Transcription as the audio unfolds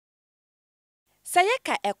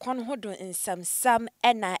Sayeka ekon hodo nsam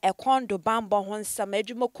ena ekon do bambo ho nsam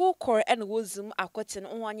adwumaku kor ena wozum akoten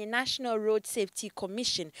onye National Road Safety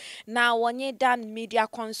Commission na wonye dan media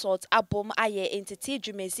consult abom aye entity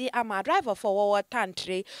dwumezi ama driver for wo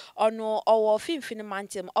tantre ono owo finfin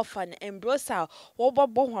mantem ofan embrosa wo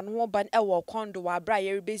bobo hon ho ban ewo kondo wa bra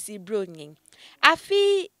yerebezi bronyin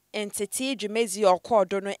afi entity dwumezi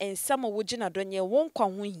okodo no ensam wogina donye wonkwa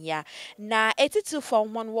ho hia na etitu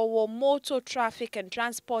from one wo motor traffic and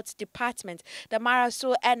transport department the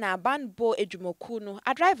maraso ena banbo edwumaku no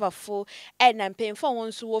a driver fo ena mpemfo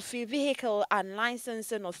won so wo free vehicle and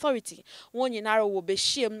licensing authority won nyinara wo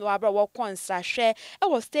behiem no abra wo konsahwe e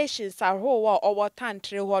wo stations ahro wo owo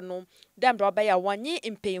tantre ho no dem roba ya wanye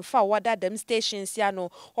mpemfo wada dem stations ya no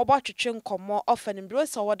obotwetwe nkomo ofan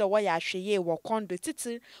mbroso wada wo ya hweye wo kondo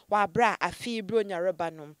titi wa bra afi bronya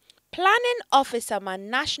reba no. Planning Officer man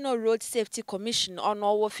National Road Safety Commission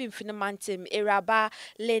ono wo finfin mantem Eraba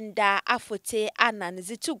Linda Afote Anan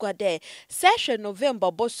Zitugode session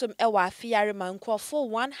November bosom ewa afiare mankwofo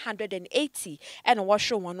 180 ena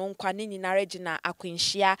washo wono nkwa ne nyinare gina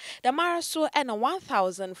akwenhia the maraso ena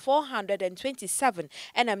 1427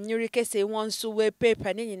 ena mnyurike se wonso we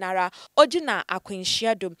paper ne nyinara ogina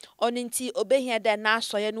akwenhia dom oninti obehia de na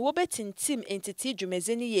asoye no wobetintim entity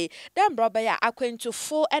dwumezeni ye dem broba ya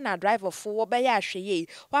akwentufo ena driver for wobaya hweye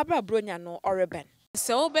wabra bronya no oreben.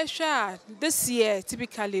 So this year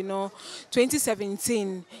typically no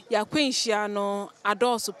 2017 ya kwenhia no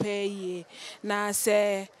adoso pay na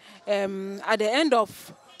say at the end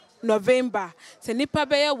of November se nipa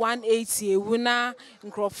beye 180 wuna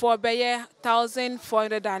nkrofo beye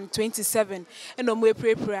 1427 eno mo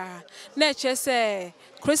prepare na eche se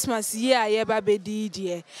Christmas year ye ba bedi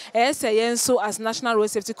die say yenso as National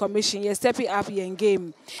Road Safety Commission ye step up yen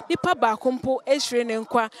game nipa ba kompo ehwere ne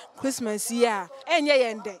nkwa Christmas year enye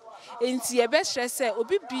yende enti ye be stress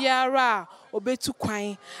obi biara obetu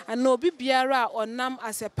kwan and obi biara onam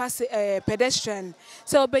as a pedestrian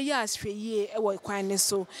so obeyi ashweye e wo kwan ne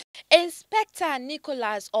so. Inspector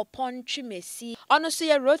Nicholas Opon Chimesi onoso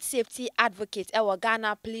ye road safety advocate ewa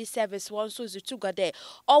Ghana Police Service wonso zutugode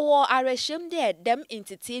owo arehim de dem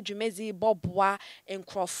entity dwumezi bobwa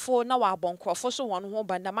nkrofo na wa bonkrofo so won ho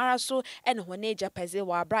bandamara so ene hone japeze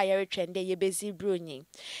wa bra ye retwende ye bezi bronyi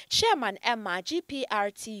chairman Emma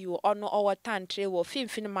GPRTU ono owo tantre wo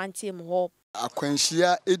finfin mantem ho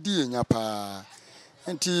akwanhia edi enyapa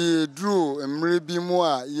nti duro emre bi mu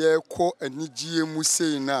a ye kɔ anigie mu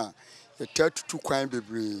sei na etatutu kwan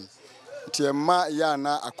bebre nti ema ya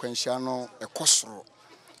na akwanhia no ekosoro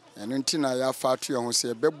eno nti na ya fa to ye ho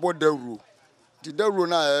se bebɔ dawuro di dawuro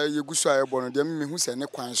na ye gusu a ye bɔ no de mehu se ne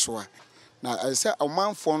kwan so a na ɛsɛ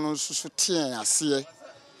ɔmanfo no so tien ase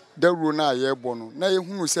dawuro na ye bɔ no na ye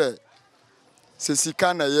hunu se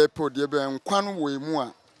sika na ye pɔ de be nkwan wo emu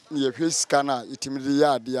a ye hwe sika na itimide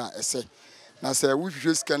ya ade a ɛsɛ na se wo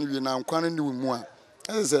hwe sika no wi na nkwan ne wo mu a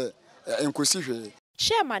ɛsɛ enkosi hwe.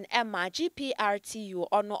 Chairman Emma GPRTU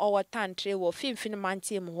ono owo tantre wo finfin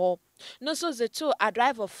mantem ho no so zeto a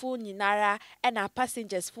driver full nyinara ena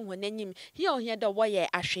passengers fu honanim hi ohia de wo ye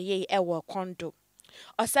ahweye e wo kondo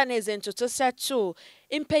osaneze ntoto seto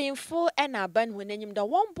impeyimfo ena ban honanim da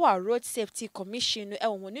wonbo a road safety commission no e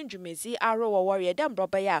wonin dwumezi aro wo wore dem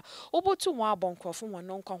broba ya obotu ho abonkrofo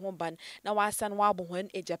wono nkwa ho ban na wasan wa abo hon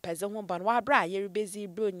ejapeze ho ban wa bra yerebezi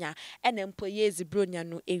bronya ena mpoyezi bronya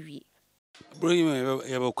no ewi Bring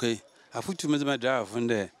me okay. I put to my drive from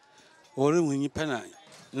there. Or when you penna,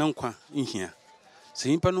 nonqua in here.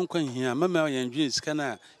 Say, Panunqua here, Mamma and Jeans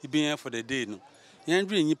canna be here for the day. No, Yan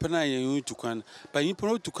dream you penna you to quan, but you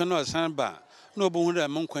promote to canoa sandbar. No bone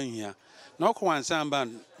monqua here. No one sandbar,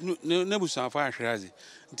 no nebusa fire shrazi.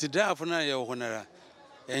 To die for now, your honor.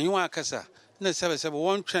 And you are Cassa. No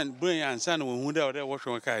 771 trend, bring and son when who there wash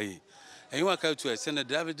on carry. And you walk out to a Senator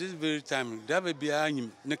David this very time, David behind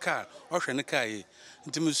him in the car, or in the car.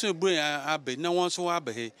 Into Monsieur Bray, Abbey, no one so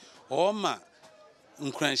Abbey, or Ma,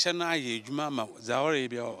 Uncranshana, Jumama,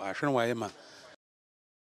 Zawarabia, or Ashanwayama,